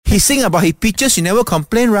He sing about his pictures, you never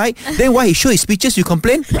complain, right? Then why he show his pictures, you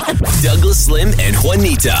complain? Douglas Slim and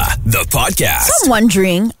Juanita, the podcast. So I'm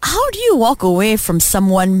wondering, how do you walk away from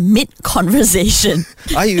someone mid-conversation?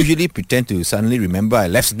 I usually pretend to suddenly remember I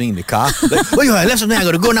left something in the car. Like, oh, I left something, I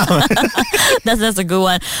gotta go now. That's a good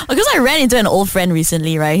one. Because I ran into an old friend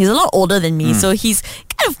recently, right? He's a lot older than me, so he's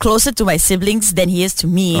kind of closer to my siblings than he is to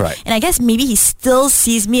me. Right. And I guess maybe he still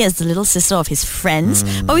sees me as the little sister of his friends.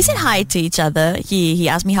 But we said hi to each other. He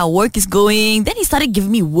asked me how work is going. Then he started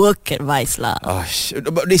giving me work advice lah. Oh,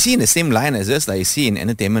 but they see in the same line as us, like you see in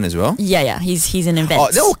entertainment as well. Yeah. He's an event. Oh,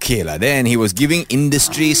 they're okay lah. Then he was giving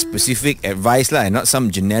industry-specific advice lah, and not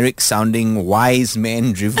some generic-sounding wise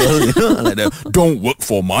man drivel. You know, like the don't work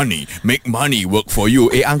for money, make money work for you.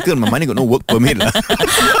 Hey, uncle, my money got no work permit lah.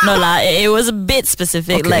 No lah, it was a bit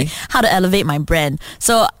specific, Okay. like how to elevate my brand.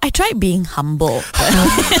 So I tried being humble.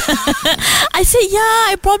 I said,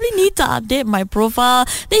 I probably need to update my profile.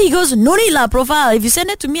 Then he goes, no need lah profile. If you send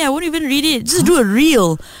it to me, I won't even read it. Just do a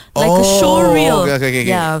reel, like a show reel. Okay.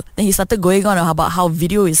 Yeah. Then he started going on about how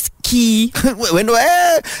video is key.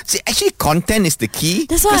 See, actually, content is the key.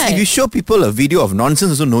 That's Because why. if you show people a video of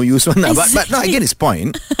nonsense, also no use one. But no, I get his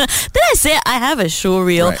point. Then I said I have a show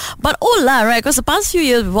reel, Right. but right? Because the past few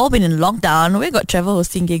years we've all been in lockdown. We got travel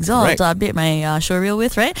hosting gigs Right. to update my show reel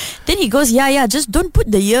with, right? Then he goes, just don't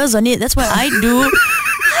put the years on it. That's what I do.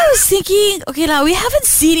 I was thinking, okay lah, we haven't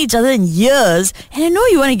seen each other in years, and I know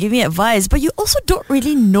you want to give me advice, but you also don't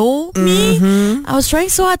really know me. I was trying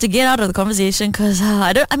so hard to get out of the conversation because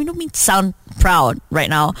I don't mean to sound proud right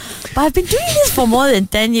now, but I've been doing this for more than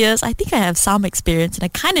 10 years. I think I have some experience, and I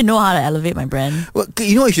kind of know how to elevate my brand. Well,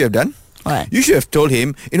 you know what you should have done? What? You should have told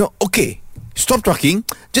him, okay, stop talking,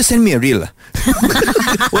 just send me a reel.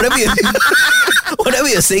 Whatever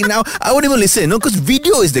you're saying now, I won't even listen, because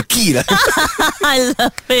video is the key. I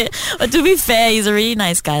love it. But to be fair, he's a really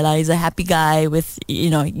nice guy. He's a happy guy with,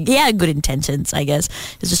 he had good intentions, I guess.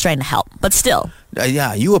 He's just trying to help. But still.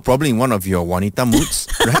 You were probably in one of your Juanita moods,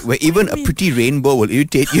 right? Where even a pretty rainbow will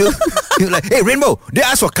irritate you. You're like, hey, rainbow, they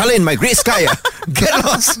asked for color in my grey sky. Get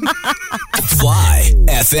lost. Fly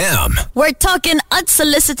FM. We're talking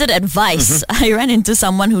unsolicited advice. I ran into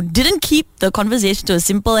someone who didn't keep the conversation to a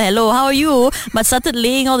simple hello, how are you? But started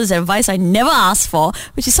laying all this advice I never asked for,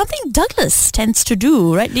 which is something Douglas tends to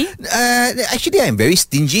do, right, Lee? Actually, I'm very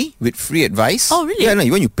stingy with free advice. Oh, really? Yeah, no,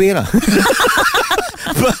 when you pay lah.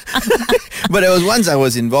 But there was once I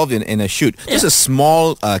was involved in a shoot. Just a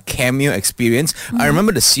small cameo experience. I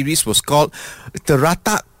remember the series was called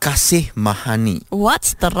Terata Kasih Mahani.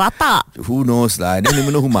 What's the rata? Who knows lah? I don't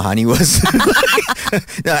even know who Mahani was.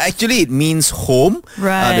 No, actually it means home.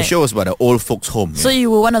 Right. The show was about an old folks home. So you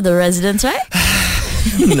were one of the residents, right?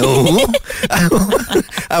 No.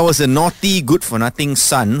 I was a naughty, good-for-nothing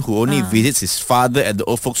son who only visits his father at the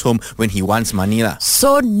old folks' home when he wants money lah.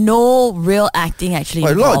 So no real acting actually A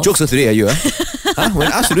lot of involved. jokes today, are you?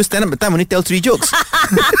 When asked to do stand-up, at the time only tell 3 jokes.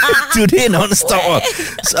 Today, non-stop.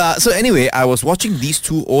 So anyway, I was watching these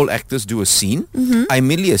two old actors do a scene. I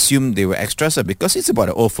immediately assumed they were extras because it's about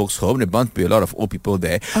an old folks' home. There bound to be a lot of old people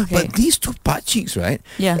there. Okay. But these two butt cheeks, right?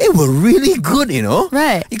 Yeah. They were really good,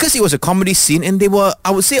 Right. Because it was a comedy scene and they were,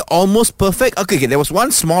 I would say, almost perfect. Okay, there was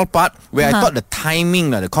one small part where I thought the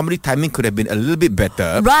timing, the comedy timing could have been a little bit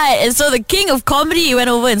better. Right, and so the king of comedy went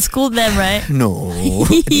over and schooled them, right? No,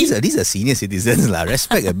 these are senior citizens lah.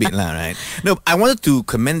 Respect a bit lah, right? No, I wanted to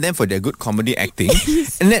commend them for their good comedy acting,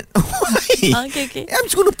 and then why? Okay. I'm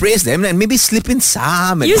just going to praise them and maybe slip in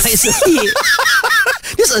some You advice. see?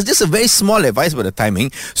 Just a very small advice about the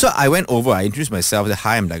timing. So I went over, I introduced myself, I said,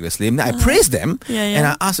 hi, I'm Douglas Lim. Then I praised them, and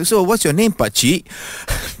I asked, so what's your name, Pachi?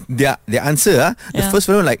 Their answer, the first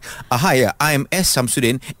one was like, hi, I am S.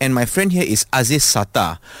 Samsudin, and my friend here is Aziz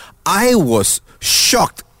Sata. I was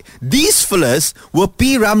shocked. These fellas were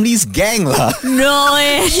P. Ramlee's gang lah. No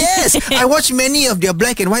way. Yes, I watched many of their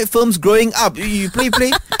black and white films growing up. You play?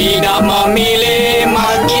 Tidak memilih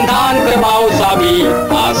makintan kerbau sabi,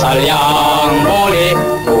 asal yang boleh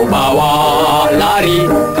ku bawa lari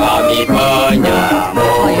kami penyambut.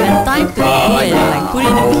 Oh, you had time to like put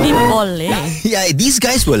in a clip ball, Yeah, these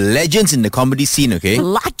guys were legends in the comedy scene, okay?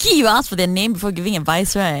 Lucky you asked for their name before giving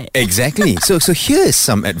advice, right? Exactly. So here is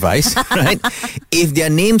some advice, right? If their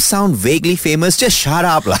names sound vaguely famous, just shut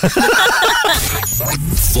up lah.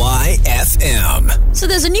 Fly FM. So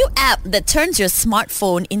there's a new app that turns your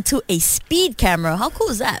smartphone into a speed camera. How cool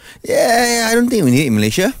is that? Yeah, I don't think we need it in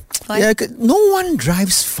Malaysia. Why? Yeah, no one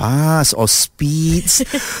drives fast or speeds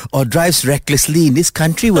or drives recklessly in this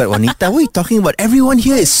country. What, Juanita? What are you talking about? Everyone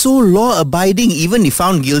here is so law-abiding, even if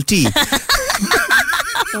found guilty.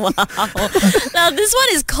 Wow. Now, this one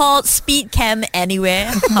is called Speed Cam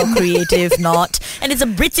Anywhere. How creative, not? And it's a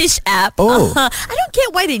British app. Oh. I don't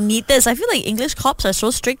get why they need this. I feel like English cops are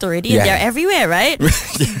so strict already and they're everywhere, right?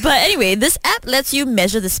 But anyway, this app lets you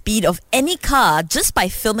measure the speed of any car just by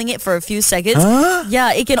filming it for a few seconds. Huh?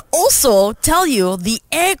 Yeah, it can also tell you the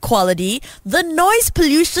air quality, the noise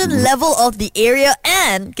pollution level of the area,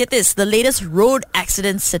 and get this, the latest road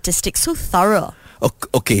accident statistics. So thorough.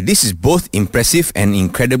 Okay, this is both impressive and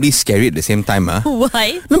incredibly scary at the same time.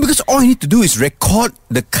 Why? No, because all you need to do is record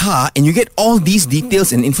the car and you get all these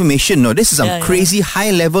details and information. No, this is some crazy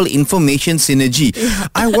high-level information synergy.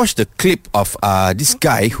 I watched the clip of this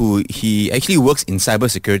guy who he actually works in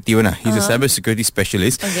cybersecurity. He's a cybersecurity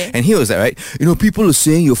specialist. Okay. And he was like, right, people are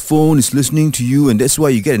saying your phone is listening to you and that's why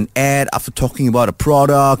you get an ad after talking about a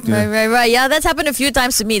product. Right. Yeah, that's happened a few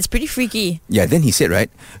times to me. It's pretty freaky. Yeah, then he said,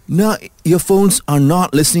 right, no, your phones are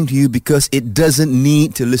not listening to you because it doesn't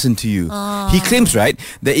need to listen to you. He claims, right,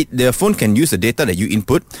 that the phone can use the data that you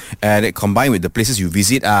input and combined with the places you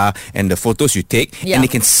visit and the photos you take, and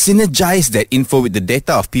it can synergize that info with the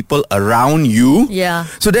data of people around you. Yeah.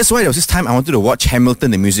 So that's why there was this time I wanted to watch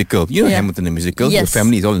Hamilton the musical. You know Hamilton the musical? Yes. The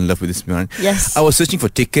family is all in love with this one. Yes. I was searching for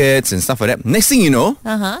tickets and stuff like that. Next thing you know,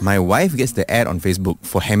 my wife gets the ad on Facebook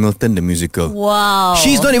for Hamilton the musical. Wow.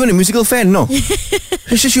 She's not even a musical fan, no.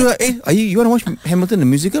 She was like, hey, you want to watch Hamilton the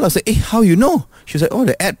musical? I was like, hey, how you know? She was like, oh,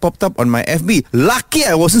 the ad popped up on my FB. Lucky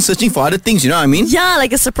I wasn't searching for other things, you know what I mean? Yeah,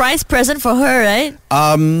 like a surprise present for her, right?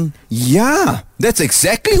 Yeah, that's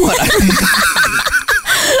exactly what I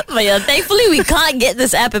But yeah, thankfully we can't get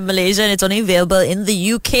this app in Malaysia and it's only available in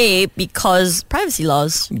the UK because privacy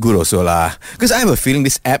laws. Good also lah. Because I have a feeling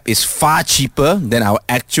this app is far cheaper than our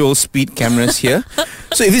actual speed cameras here.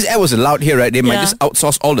 So if this app was allowed here, right, they might just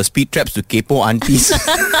outsource all the speed traps to Kepo aunties.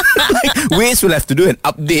 Like, Waze will have to do an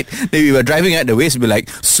update. Then we were driving at the Waze will be like,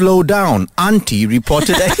 slow down, auntie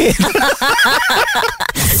reported ahead.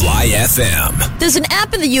 Fly FM. There's an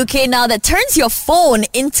app in the UK now that turns your phone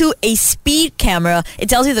into a speed camera. It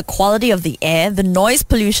tells you the quality of the air, the noise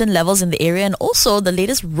pollution levels in the area, and also the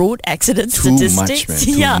latest road accident statistics. Much, man.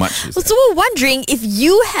 Too much. So we're wondering if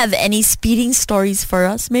you have any speeding stories for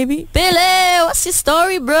us, maybe? Billy, what's your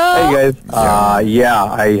story, bro? Hey guys,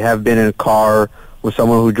 I have been in a car with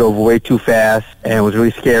someone who drove way too fast and it was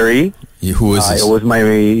really scary. Who was this? It was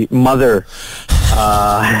my mother.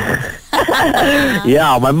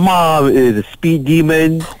 My mom is a speed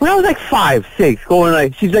demon. When I was like 5, 6,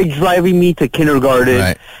 she's like driving me to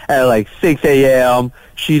kindergarten at like 6 a.m.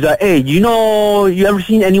 She's like, hey, you ever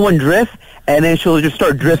seen anyone drift? And then she'll just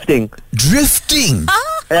start drifting. Drifting?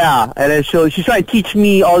 Yeah, and then she's trying to teach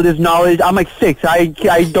me all this knowledge. I'm like 6. I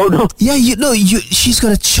don't know. Yeah, she's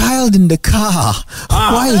got a child in the car.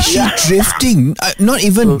 Why is she drifting? Not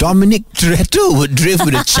even Dominic Toretto would drift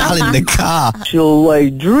with a child in the car. She'll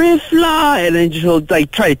like drift and then she'll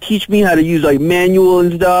like try to teach me how to use like manual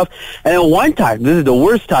and stuff. And then one time, this is the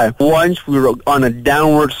worst time. Once we were on a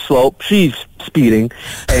downward slope. She's speeding,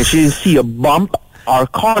 and she didn't see a bump. Our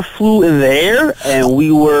car flew in the air, and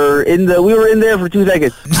we were in there for 2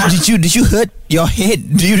 seconds. Did you hurt your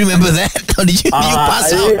head? Do you remember that? Or did you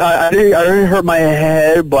pass out? I didn't hurt my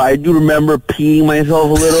head, but I do remember peeing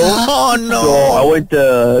myself a little. Oh no! So I went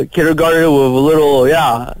to kindergarten with a little,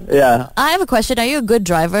 yeah. I have a question. Are you a good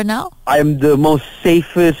driver now? I'm the most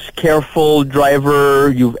safest, careful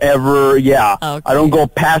driver you've ever. Yeah, Okay. I don't go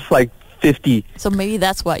past like 50. So maybe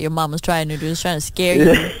that's what your mom was trying to do. Is trying to scare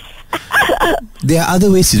you. There are other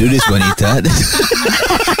ways to do this, Juanita.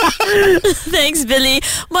 Thanks, Billy.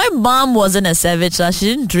 My mom wasn't a savage. She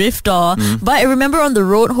didn't drift or. But I remember on the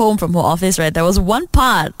road home from her office, right, there was one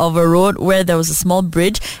part of a road where there was a small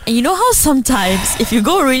bridge. And you know how sometimes if you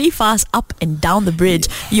go really fast up and down the bridge,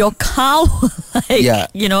 your car will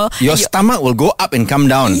your stomach will go up and come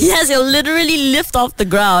down. Yes, it'll literally lift off the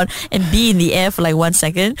ground and be in the air for like 1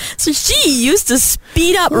 second. So she used to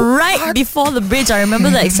speed up right before the bridge. I remember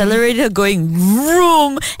the accelerator going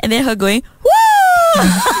vroom and then her going woo.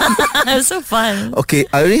 It was so fun. Okay,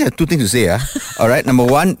 I only have 2 things to say. Alright, number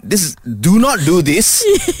 1, do not do this.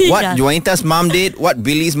 What Juanita's mom did, what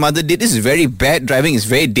Billy's mother did, this is very bad driving. It's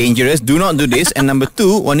very dangerous. Do not do this. And number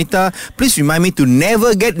 2, Juanita, please remind me to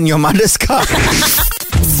never get in your mother's car.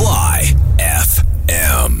 Fly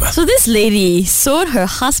FM. So this lady sewed her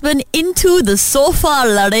husband into the sofa,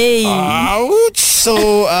 Larry. Ouch!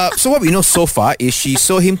 So what we know so far is she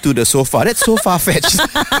sewed him to the sofa. That's so far-fetched.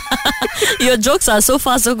 Your jokes are so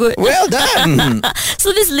far so good. Well done.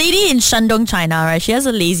 So this lady in Shandong, China, right? She has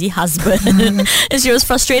a lazy husband, and she was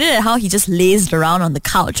frustrated at how he just lazed around on the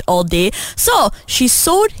couch all day. So she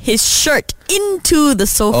sewed his shirt into the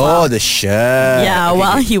sofa. Oh, the shirt. Yeah, Okay,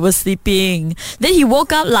 while okay. he was sleeping. Then he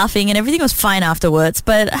woke up laughing and everything was fine afterwards.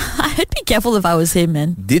 But I'd be careful if I was him,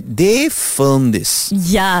 man. Did they film this?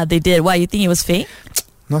 Yeah, they did. Why, you think it was fake?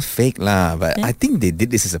 Not fake lah, but Yeah. I think they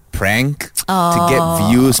did this as a prank to get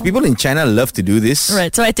views. People in China love to do this.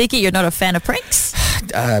 Right, so I take it you're not a fan of pranks?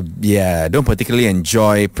 Yeah, don't particularly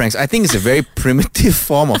enjoy pranks. I think it's a very primitive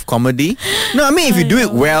form of comedy. No, I mean, if you do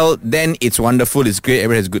it well, then it's wonderful, it's great,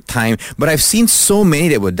 everyone has a good time. But I've seen so many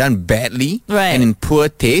that were done badly Right. and in poor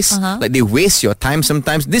taste. Like they waste your time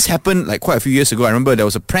sometimes. This happened like quite a few years ago. I remember there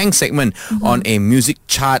was a prank segment on a music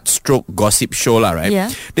chart stroke gossip show, lah, right?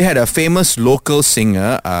 Yeah. They had a famous local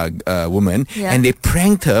singer, woman, Yeah. and they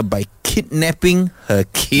pranked her by kidnapping her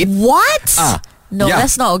kid. What? No, yeah.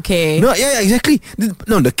 that's not okay. No, yeah, exactly.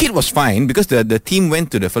 No, the kid was fine because the team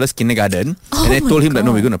went to the fella's kindergarten and they my told him that,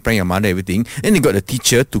 no, God. we're going to prank your mother, everything. Then they got the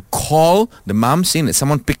teacher to call the mom saying that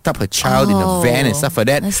someone picked up her child in a van and stuff like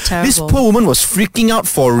that. That's terrible. This poor woman was freaking out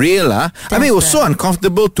for real. I mean, it was so bad.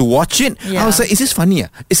 uncomfortable to watch it. Yeah. I was like, is this funny?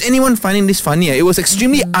 Is anyone finding this funny? It was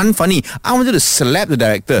extremely unfunny. I wanted to slap the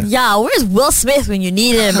director. Yeah, where's Will Smith when you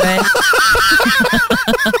need him, right?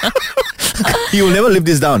 He will never live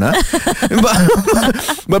this down, huh?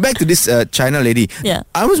 but back to this China lady. Yeah.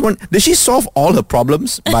 I was wondering, does she solve all her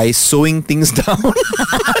problems by sewing things down?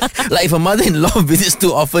 Like if her mother-in-law visits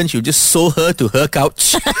too often, she'll just sew her to her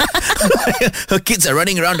couch. Her kids are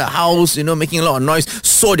running around the house, making a lot of noise,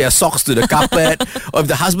 sew their socks to the carpet. Or if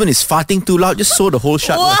the husband is farting too loud, just sew the whole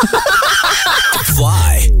shut.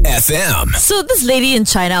 Fly FM. So this lady in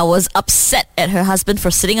China was upset at her husband for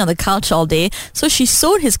sitting on the couch all day, so she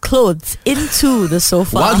sewed his clothes into the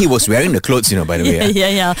sofa. While he was wearing the clothes, by the way.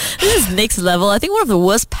 Yeah. This is next level. I think one of the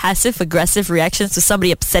worst passive-aggressive reactions to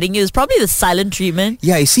somebody upsetting you is probably the silent treatment.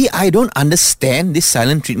 Yeah, you see, I don't understand this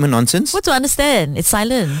silent treatment nonsense. What to understand? It's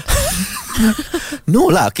silent. No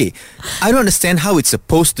lah, okay. I don't understand how it's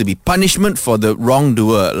supposed to be punishment for the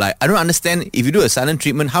wrongdoer. Like, I don't understand if you do a silent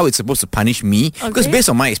treatment, how it's supposed to punish me. Because based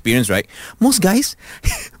on my experience, right, most guys,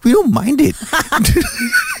 we don't mind it.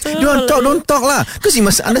 Don't talk lah. Because you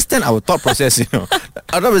must understand our thought process,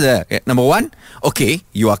 Number one, okay,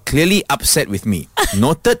 you are clearly upset with me.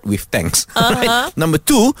 Noted with thanks. Right? Number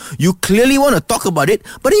two, you clearly want to talk about it,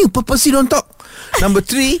 but then you purposely don't talk. Number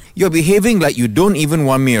three, you're behaving like you don't even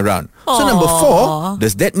want me around. So number four,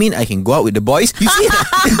 does that mean I can go out with the boys? You see,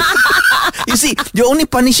 you see, you're only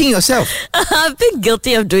punishing yourself. I've been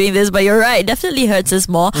guilty of doing this, but you're right. It definitely hurts us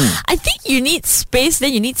more. I think you need space,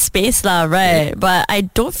 then you need space lah, right? But I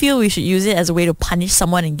don't feel we should use it as a way to punish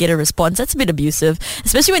someone and get a response. That's a bit abusive,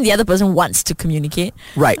 especially when the other person wants to communicate.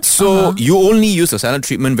 Right. So you only use the silent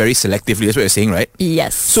treatment very selectively. That's what you're saying, right?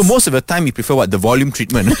 Yes. So most of the time you prefer what? The volume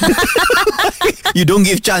treatment. You don't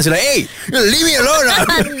give chance. You're like, hey, leave me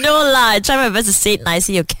alone. No lah. I try my best to say it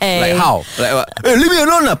nicely, okay? Like how? Like what? Hey, leave me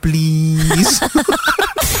alone, please.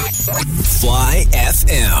 Fly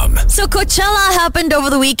FM. So Coachella happened over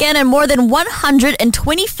the weekend and more than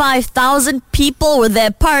 125,000 people were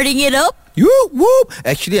there partying it up. Whoop, whoop.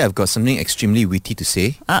 Actually, I've got something extremely witty to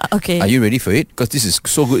say. Okay. Are you ready for it? Because this is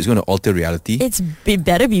so good, it's going to alter reality. It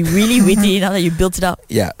better be really witty now that you built it up.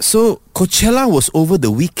 Yeah, so Coachella was over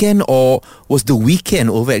the weekend, or was the weekend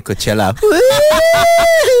over at Coachella?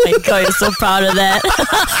 My God, you're so proud of that.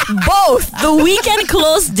 Both. The weekend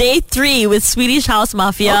closed day 3 with Swedish House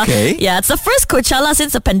Mafia. Okay. Yeah, it's the first Coachella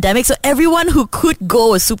since the pandemic, so everyone who could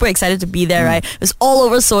go was super excited to be there, right? It was all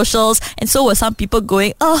over socials, and so were some people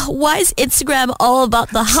going, why is Instagram all about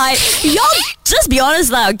the hype? Y'all just be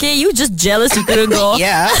honest lah, okay? You just jealous you couldn't go.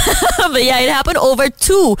 Yeah. But yeah, it happened over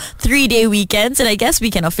 2 3-day weekends, and I guess we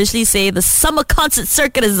can officially say the summer concert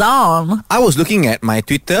circuit is on. I was looking at my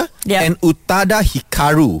Twitter, Yeah. and Utada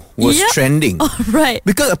Hikaru was Yeah. trending. Oh, right.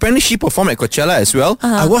 Because apparently she performed at Coachella as well.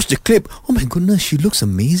 I watched the clip. Oh my goodness, she looks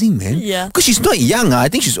amazing, man. Yeah. Because she's not young. I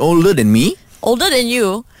think she's older than me. Older than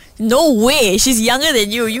you? No way. She's younger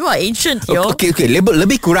than you. You are ancient, yo. Okay.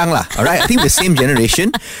 Lebih kurang lah. Alright, I think the same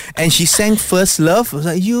generation. And she sang First Love. It was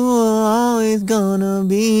like, you are always gonna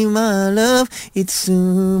be my love.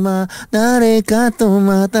 Itsuma dareka to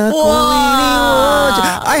mata ko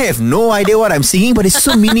iriwo. I have no idea what I'm singing, but it's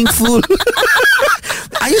so meaningful.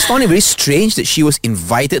 I just found it very strange that she was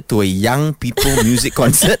invited to a young people music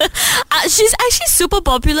concert. she's actually super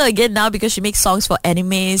popular again now because she makes songs for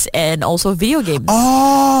animes and also video games.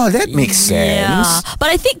 Oh, that makes sense. Yeah, but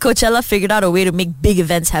I think Coachella figured out a way to make big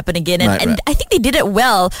events happen again, and, Right. I think they did it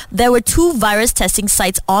well. There were 2 virus testing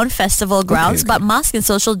sites on festival grounds, but mask and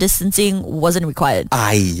social distancing wasn't required.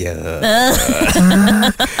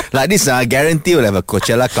 Like this, guarantee we'll have a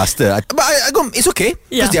Coachella cluster. But I go, it's okay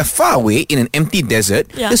because Yeah. they're far away in an empty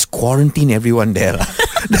desert. Yeah. Just quarantine everyone there.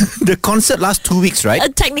 The concert lasts 2 weeks, right?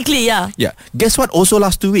 Technically, yeah. Yeah. Guess what? Also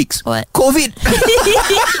lasts 2 weeks. What? COVID.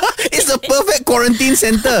 It's a perfect quarantine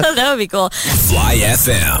center. That would be cool. Fly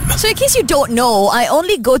FM. So in case you don't know, I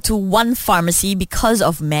only go to one pharmacy because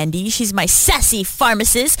of Mandy. She's my sassy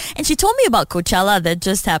pharmacist, and she told me about Coachella that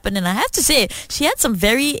just happened, and I have to say, she had some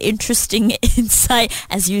very interesting insight.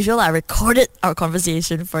 As usual, I recorded our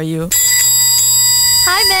conversation for you.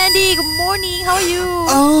 Hi Mandy, good morning, how are you?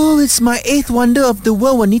 Oh, it's my 8th wonder of the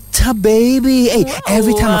world, Juanita, baby. Hey,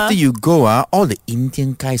 every time after you go, all the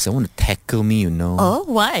Indian guys want to tackle me, you know. Oh,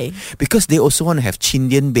 why? Because they also want to have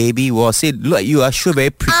Chindian baby. Well, say, look at you, sure very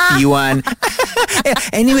pretty one.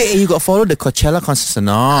 Anyway, you got follow the Coachella concert or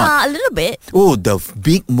not? A little bit. Oh, the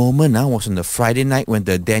big moment was on the Friday night when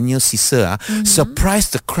the Daniel Caesar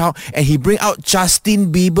surprised the crowd and he bring out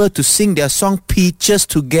Justin Bieber to sing their song Peaches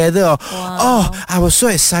together. Oh, I was so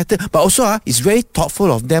excited. But also, it's very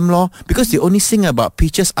thoughtful of them, because they only sing about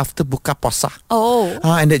peaches after Buka Puasa. Oh.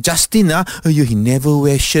 And that Justin, he never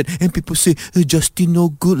wear shirt. And people say, Justin no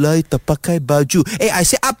good lah, he tak pakai baju. Hey, I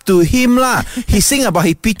say up to him lah. He sing about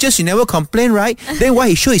his peaches, you never complain, right? Then why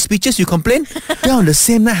he show his peaches, you complain? Then on the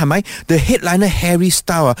same night, the headliner Harry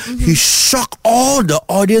Styles, he shocked all the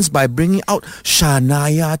audience by bringing out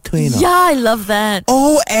Shania Twain. Yeah, I love that.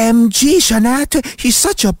 OMG, Shania Twain. She's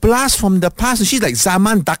such a blast from the past. She's like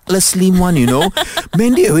Zaman Douglas Slim one, you know.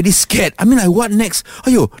 Mandy already scared. I mean, like, what next?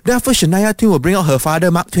 Ayo, then first Shania Twain will bring out her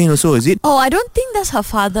father, Mark Twain also, is it? Oh, I don't think that's her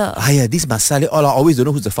father. This Masale, all I always don't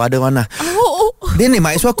know who's the father one. Oh. Then they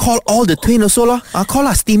might as well call all the Twain also.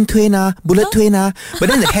 Call Steam Twain, Bullet Twain. But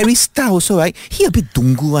then the Harry Styles also, right? He a bit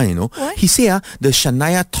dungu one, you know. What? He say, the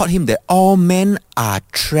Shania taught him that all men are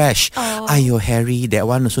trash. Ayo, Harry, that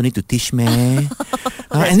one also need to teach me.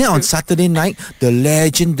 And then on Saturday night, the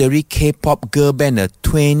legendary K-pop girl band, the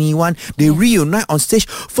 21, they reunite on stage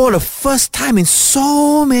for the first time in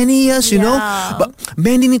so many years, you know. But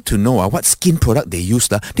many need to know what skin product they use.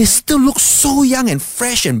 They still look so young and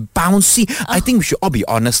fresh and bouncy. I think we should all be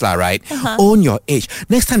honest, right? Own your age.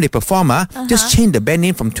 Next time they perform, just change the band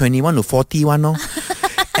name from 21 to 41.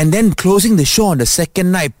 And then closing the show on the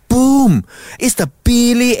second night, boom! It's the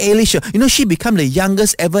Billie Eilish show. You know, she became the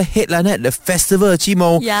youngest ever headliner at the festival,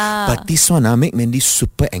 Chimo. Yeah. But this one make Mandy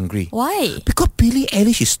super angry. Why? Because Billie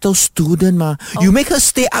Eilish is still student, ma. You make her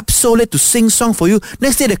stay up so late to sing song for you.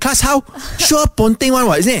 Next day the class how? Sure ponting one,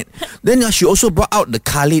 isn't it? Then she also brought out the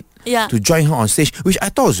Khalid. To join her on stage, which I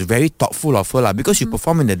thought was very thoughtful of her, because you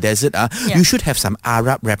perform in the desert, you should have some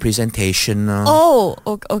Arab representation. Oh,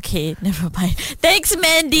 okay, never mind. Thanks,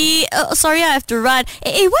 Mandy. Sorry, I have to run.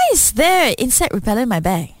 Hey, why is there insect repellent in my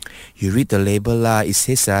bag? You read the label, it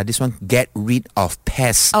says this one, get rid of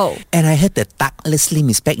pests. Oh. And I heard that Douglas Slim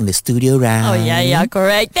is back in the studio, right? Oh, yeah,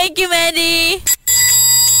 correct. Thank you, Mandy.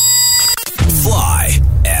 Fly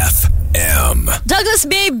FM. Douglas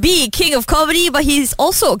may be king of comedy, but he's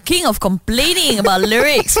also king of complaining about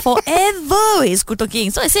lyrics forever. He's Kuto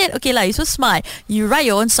King. So I said, okay, you're so smart. You write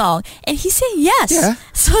your own song. And he said yes. Yeah.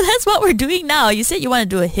 So that's what we're doing now. You said you want to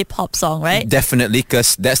do a hip-hop song, right? Definitely,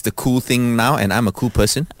 because that's the cool thing now, and I'm a cool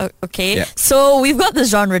person. Okay. Yeah. So we've got the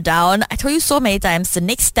genre down. I told you so many times, the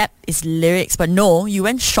next step is lyrics. But no, you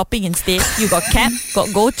went shopping instead. You got cab,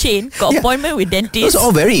 got gold chain, got appointment with dentist. Those are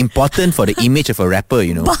all very important for the image of a rapper,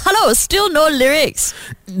 you know. But hello, still no lyrics.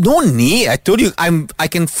 No need. I told you, I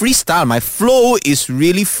can freestyle. My flow is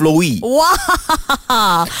really flowy. Wow.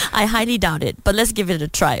 I highly doubt it. But let's give it a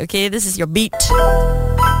try, okay? This is your beat.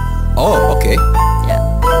 Oh, okay.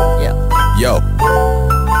 Yeah. Yo.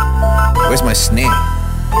 Where's my snare?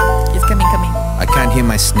 It's coming. I can't hear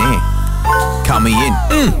my snare. Coming in.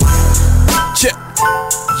 Check.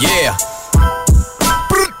 Yeah.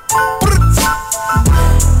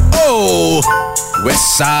 Oh.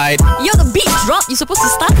 West Side. Yo, the beat dropped. You're supposed to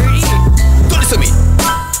start already. Don't listen to me.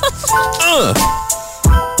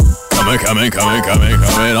 Coming.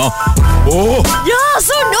 Oh. Yeah,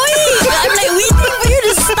 so annoying. I'm waiting for you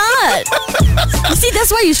to start. You see,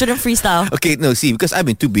 that's why you shouldn't freestyle. Okay, no, see, because I've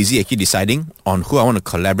been too busy actually deciding on who I want to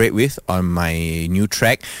collaborate with on my new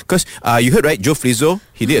track. Because you heard, right, Joe Flizzo,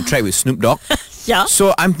 he did a track with Snoop Dogg. Yeah.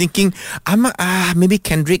 So I'm thinking, maybe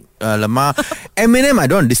Kendrick Lamar. Eminem, I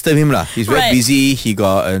don't disturb him lah. He's very busy. He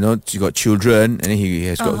got he got children, and then he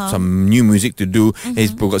has got some new music to do. And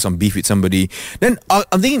he's got some beef with somebody. Then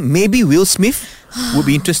I'm thinking maybe Will Smith would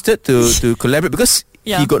be interested to collaborate because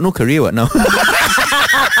he got no career now.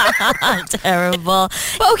 Terrible.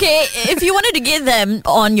 But okay, if you wanted to get them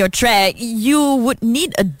on your track, you would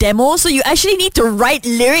need a demo. So you actually need to write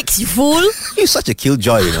lyrics, you fool. You're such a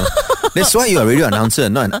killjoy, That's why you're a radio announcer,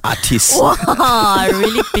 not an artist. Wow, I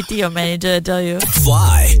really pity your manager, I tell you.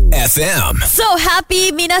 Fly FM. So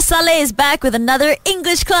happy Mina Saleh is back with another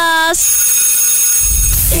English class.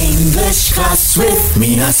 English class with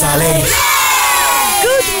Mina Saleh.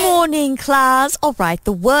 Good morning, class. All right,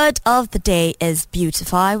 the word of the day is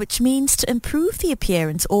beautify, which means to improve the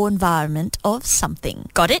appearance or environment of something.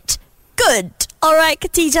 Got it? Good. All right,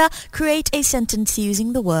 Khatija, create a sentence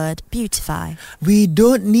using the word beautify. We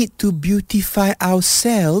don't need to beautify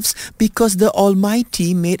ourselves because the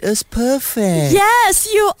Almighty made us perfect.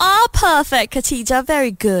 Yes, you are perfect, Khatija. Very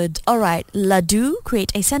good. All right, Ladu,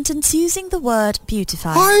 create a sentence using the word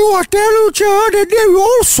beautify. I will tell you, Chair, that they were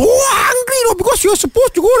all so hungry, because you're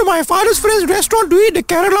supposed to go to my father's friend's restaurant to eat the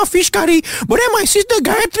Kerala fish curry. But then my sister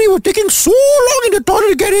Gayatri was taking so long in the toilet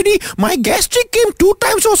to get ready. My gastric came 2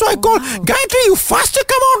 times, so I called, Gayatri, you faster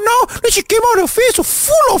come out now. Then she came out, her face was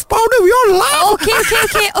full of powder. We all laughed.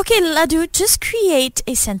 Okay, Ladu, just create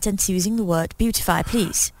a sentence using the word beautify,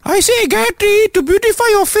 please. I say, Gayatri, to beautify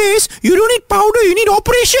your face, you don't need powder, you need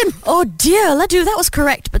operation. Oh dear, Ladu, that was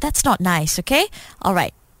correct, but that's not nice, okay? All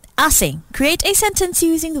right. Asing, create a sentence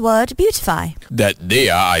using the word beautify. That day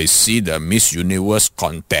I see the Miss Universe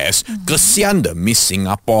contest. Kesian the Miss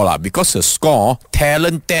Singapore lah, because her score,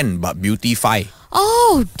 talent 10 but beautify.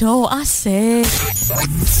 Oh no, Asing.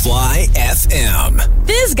 Fly FM.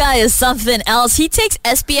 This guy is something else. He takes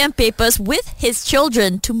SPM papers with his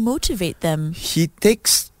children to motivate them. He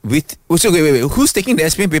takes with... So wait. Who's taking the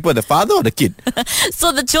SPM paper, the father or the kid?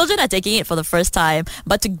 So the children are taking it for the first time,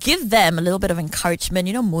 but to give them a little bit of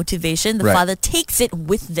encouragement, motivation, the father takes it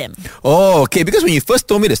with them. Oh, okay. Because when you first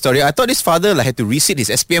told me the story, I thought this father had to resit his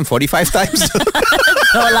SPM 45 times.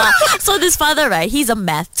 No lah. So this father, right, he's a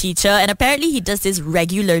math teacher, and apparently he does this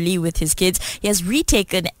regularly with his kids. He has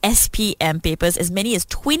retaken SPM papers as many as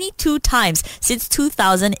 22 times since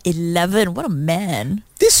 2011. What a man.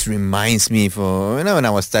 This reminds me when I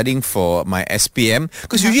was studying for my SPM,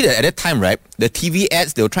 because usually at that time, right, the TV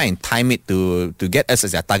ads, they'll try and time it to get us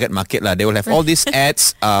as their target market. They will have all these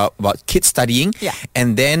ads about kids studying,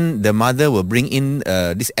 and then the mother will bring in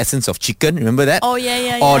this essence of chicken, remember that? Oh,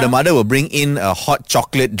 yeah. Or the mother will bring in a hot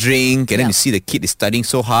chocolate drink, and then you see the kid is studying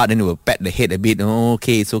so hard, and they will pat the head a bit,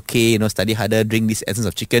 it's okay, study harder, drink this essence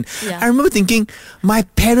of chicken. I remember thinking, my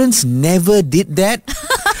parents never did that.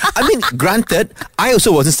 I mean, granted, I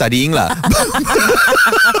also wasn't studying lah.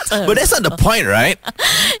 But that's not the point, right?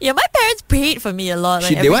 Yeah, my parents prayed for me a lot.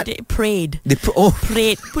 They what? Day, prayed. They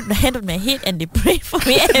prayed. Put the hand on my head and they prayed for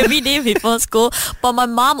me every day before school. But my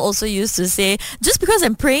mom also used to say, just because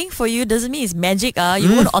I'm praying for you doesn't mean it's magic.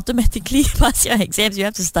 You won't automatically pass your exams. You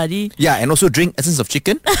have to study. Yeah, and also drink essence of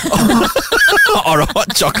chicken or a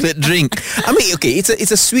hot chocolate drink. I mean, okay,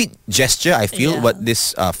 it's a sweet gesture, I feel, what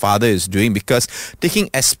this father is doing, because taking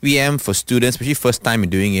SPM for students, especially first time in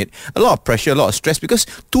doing it, a lot of pressure, a lot of stress, because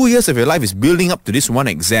 2 years of your life is building up to this one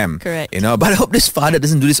exam. Correct. But I hope this father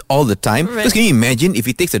doesn't do this all the time. Right. Because can you imagine if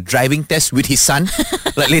he takes a driving test with his son,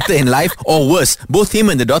 like later in life, or worse, both him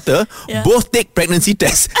and the daughter both take pregnancy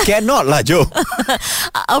tests? Cannot lah, Joe.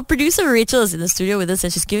 Our producer Rachel is in the studio with us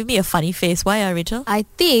and she's giving me a funny face. Why, Rachel? I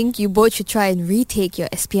think you both should try and retake your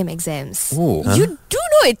SPM exams. Oh, huh? You do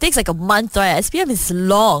know it takes like a month, right? SPM is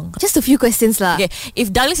long. Just a few questions lah. Okay,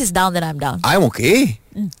 if Douglas is down, then I'm down. I'm okay.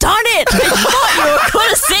 Darn it! I thought you were going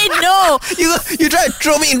to say no. You try to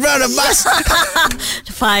throw me in front of the bus.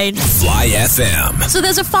 Fine. Fly FM. So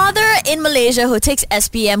there's a father in Malaysia who takes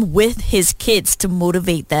SPM with his kids to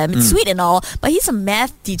motivate them. It's sweet and all, but he's a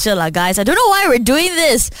math teacher lah, guys. I don't know why we're doing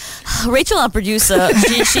this. Rachel, our producer,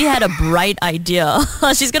 she had a bright idea.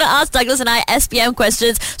 She's going to ask Douglas and I SPM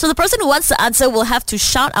questions. So the person who wants to answer will have to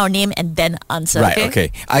shout our name and then answer. Right,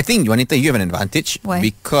 okay. I think, Juanita, you have an advantage. Why?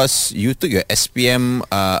 Because you took your SPM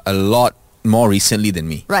a lot more recently than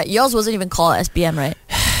me. Right, yours wasn't even called SPM, right?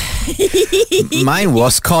 Mine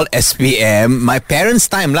was called SPM. My parents'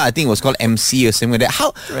 time lah, I think it was called MC or something like that.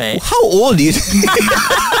 How old are you?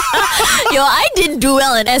 Yo, I didn't do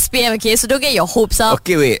well in SPM, okay? So don't get your hopes up.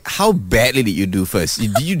 Okay, wait. How badly did you do first?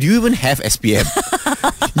 Do you even have SPM?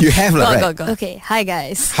 You have lah, right? Go. Okay, hi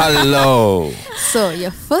guys. Hello. So,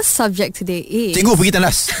 your first subject today is... Cikgu pergi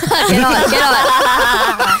tandas. Get on.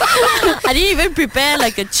 I didn't even prepare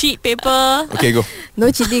like a cheat paper. Okay, go.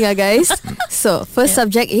 No cheating, guys. So, first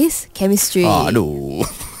subject is chemistry. Aduh.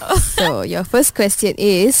 So, your first question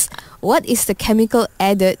is, what is the chemical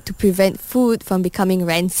added to prevent food from becoming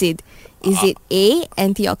rancid? Is it A,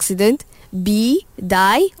 antioxidant, B,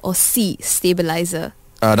 dye, or C, stabilizer?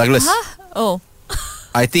 Douglas. Oh.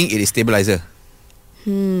 I think it is stabilizer.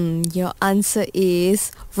 Your answer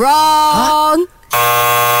is wrong.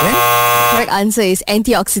 Then? Correct answer is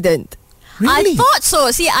antioxidant. Really? I thought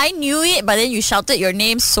so. See, I knew it, but then you shouted your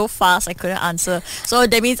name so fast I couldn't answer. So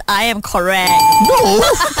that means I am correct. No.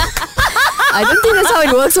 I don't think that's how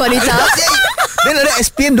it works, Juanita. Then like that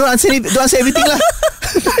SPM don't answer everything lah.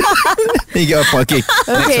 Then you get a point.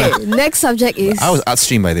 Okay. Next subject is... I was art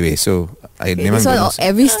stream by the way, so I never this one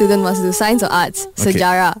every student must do. Science or arts? Okay.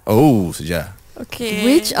 Sejarah. Oh, sejarah. Okay.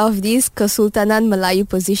 Which of these Kesultanan Melayu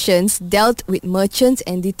positions dealt with merchants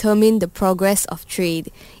and determined the progress of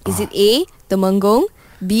trade? Is it A, Temenggung,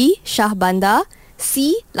 B, Shah Bandar,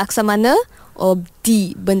 C, Laksamana, or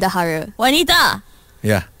D, Bendahara? Juanita,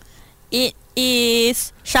 Yeah. it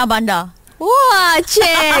is Shah Bandar. Wow,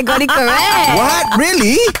 che, got it correct. What?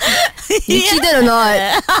 Really? You cheated or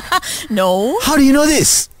not? No, How do you know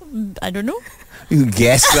this? I don't know. You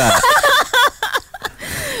guess lah.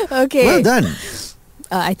 Okay. Well done.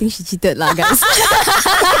 I think she cheated lah, guys.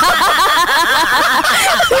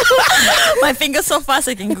 My fingers so fast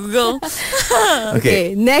I can Google.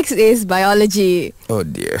 Okay. Next is biology. Oh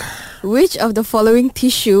dear. Which of the following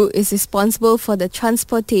tissue is responsible for the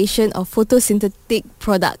transportation of photosynthetic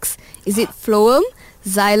products? Is it phloem,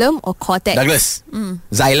 xylem, or cortex? Douglas.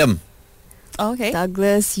 Xylem. Okay.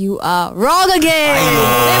 Douglas, you are wrong again.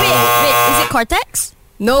 Wait. Is it cortex?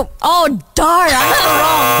 Nope. Oh, darn. I'm so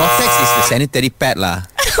wrong. Cortex is the sanitary pad lah.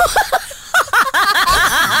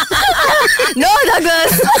 No,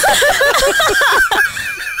 Douglas.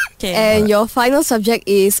 Okay. And your final subject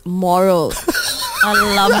is moral.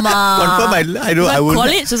 Alamak. Confirm I know I would.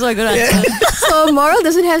 College also I got to answer. So moral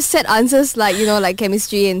doesn't have set answers like, like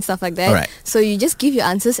chemistry and stuff like that. Alright. So you just give your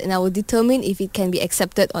answers and I will determine if it can be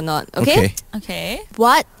accepted or not. Okay? Okay.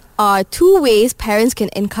 What are 2 ways parents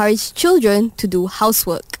can encourage children to do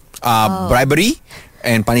housework? Bribery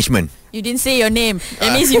and punishment. You didn't say your name.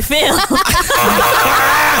 That means you fail.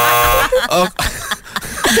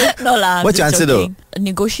 No lah. What's your answer though?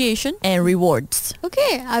 Negotiation and rewards.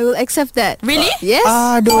 Okay, I will accept that. Really? Yes.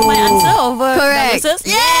 Aduh. My answer over Correct. Douglas's?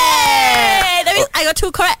 Yay! That means I got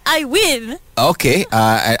 2 correct. I win. Okay,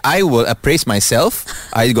 I will appraise myself.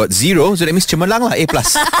 I got 0, so that means cemerlang lah, A+.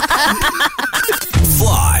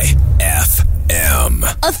 Fly FM.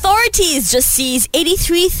 Authorities just seized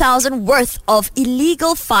 83,000 worth of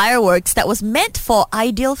illegal fireworks that was meant for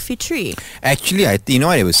Aidil Fitri. Actually, you know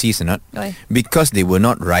why they were seized or not? Why? Because they were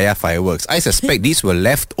not Raya fireworks. I suspect these were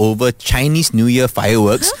leftover Chinese New Year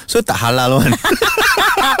fireworks. So tak halal one.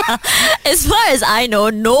 As far as I know,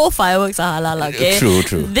 no fireworks are halal, okay? True.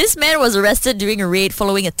 This man was arrested during a raid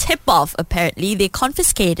following a tip-off, apparently. They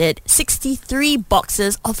confiscated 63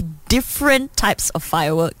 boxes of different types of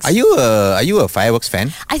fireworks. Are you a fireworks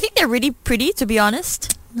fan? I think they're really pretty, to be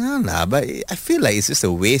honest. No, but I feel like it's just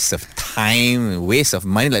a waste of time, a waste of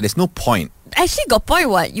money. Like there's no point. Actually, got point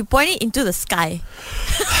what? You point it into the sky.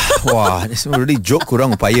 Wah, this one really joke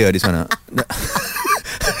kurang upaya this one.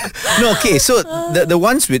 No, okay, so the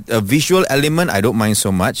ones with a visual element I don't mind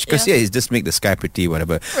so much because it just make the sky pretty,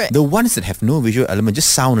 whatever. Right. The ones that have no visual element,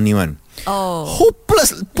 just sound only one. Oh.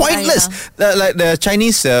 Hopeless, pointless. Like the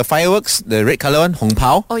Chinese fireworks, the red color one, Hong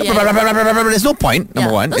Pao. Oh, yeah. There's no point.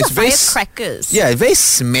 Number one, Those it's are very firecrackers. Yeah, very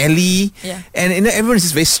smelly. Yeah. And everyone is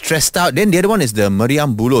just very stressed out. Then the other one is the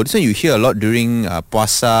Meriam Bulo. This one you hear a lot during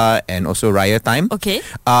Puasa and also Raya time. Okay.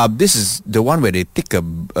 This is the one where they take a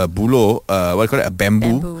bulo, what do you call it, a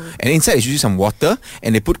bamboo, and inside is usually some water,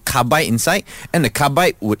 and they put carbide inside, and the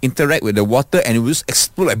carbide would interact with the water, and it would just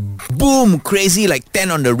explode like boom, crazy, like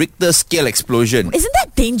 10 on the Richter scale explosion. Isn't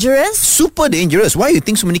that dangerous? Super dangerous. Why do you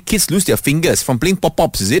think so many kids lose their fingers from playing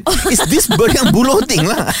pop-ups, is it? It's this Meriam Bulo thing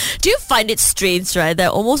lah. Do you find it strange, right,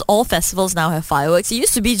 that almost all festivals now have fireworks? It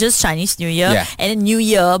used to be just Chinese New Year and then New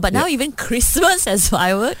Year, but now even Christmas has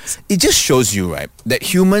fireworks. It just shows you, right, that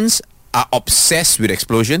humans are obsessed with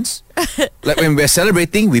explosions. Like when we're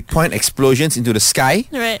celebrating, we point explosions into the sky.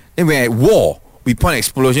 Right. Then we're at war. we point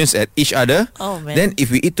explosions at each other. Oh, man. Then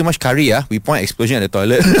if we eat too much curry, we point explosion at the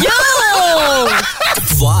toilet. Yo!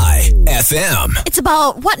 Fly FM. It's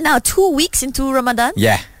about, what now, 2 weeks into Ramadan?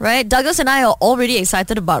 Yeah. Right? Douglas and I are already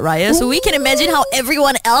excited about Raya, so we can imagine how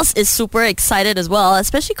everyone else is super excited as well,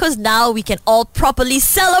 especially because now we can all properly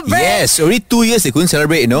celebrate. Yes, already 2 years they couldn't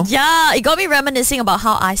celebrate, Yeah, it got me reminiscing about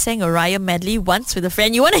how I sang a Raya medley once with a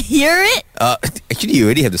friend. You want to hear it? Actually, you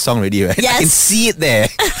already have the song ready, right? Yes. I can see it there.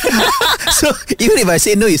 So even if I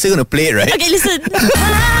say no, you're still going to play it, right? Okay, listen.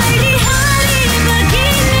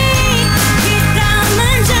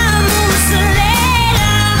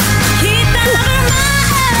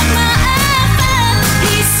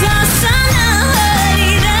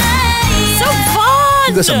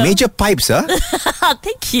 You got some major pipes, huh?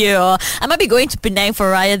 Thank you. I might be going to Penang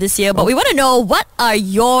for Raya this year, but we want to know, what are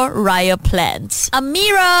your Raya plans?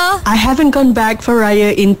 Amira! I haven't gone back for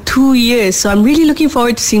Raya in 2 years, so I'm really looking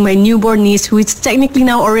forward to seeing my newborn niece, who is technically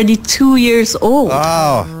now already 2 years old.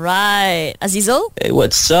 Wow. Right. Azizul? Hey,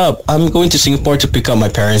 what's up? I'm going to Singapore to pick up my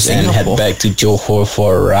parents and head back to Johor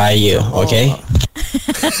for Raya, okay?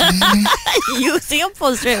 You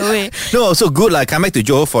Singapore straight away. No, also good come back to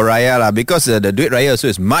Johor for Raya because the Duit Raya also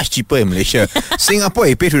is much cheaper in Malaysia. Singapore,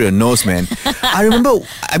 you pay through the nose, man. I remember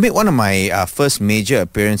I made one of my first major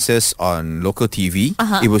appearances on local TV.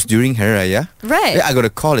 It was during Hari Raya. Right. I got a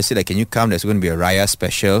call. They said, can you come? There's going to be a Raya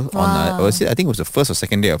special on. I think it was the first or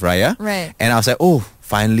second day of Raya. Right. And I was like, oh.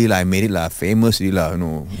 Finally, I made it famous.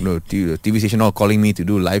 TV station all calling me to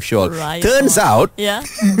do live show. Right. Turns out, yeah,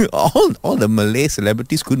 all the Malay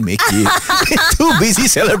celebrities couldn't make it. Too busy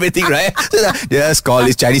celebrating, right? Just call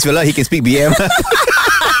this Chinese fella. He can speak BM.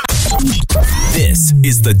 This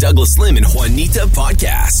is the Douglas Slim and Juanita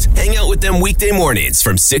podcast. Hang out with them weekday mornings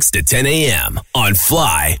from 6 to 10 a.m. on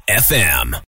Fly FM.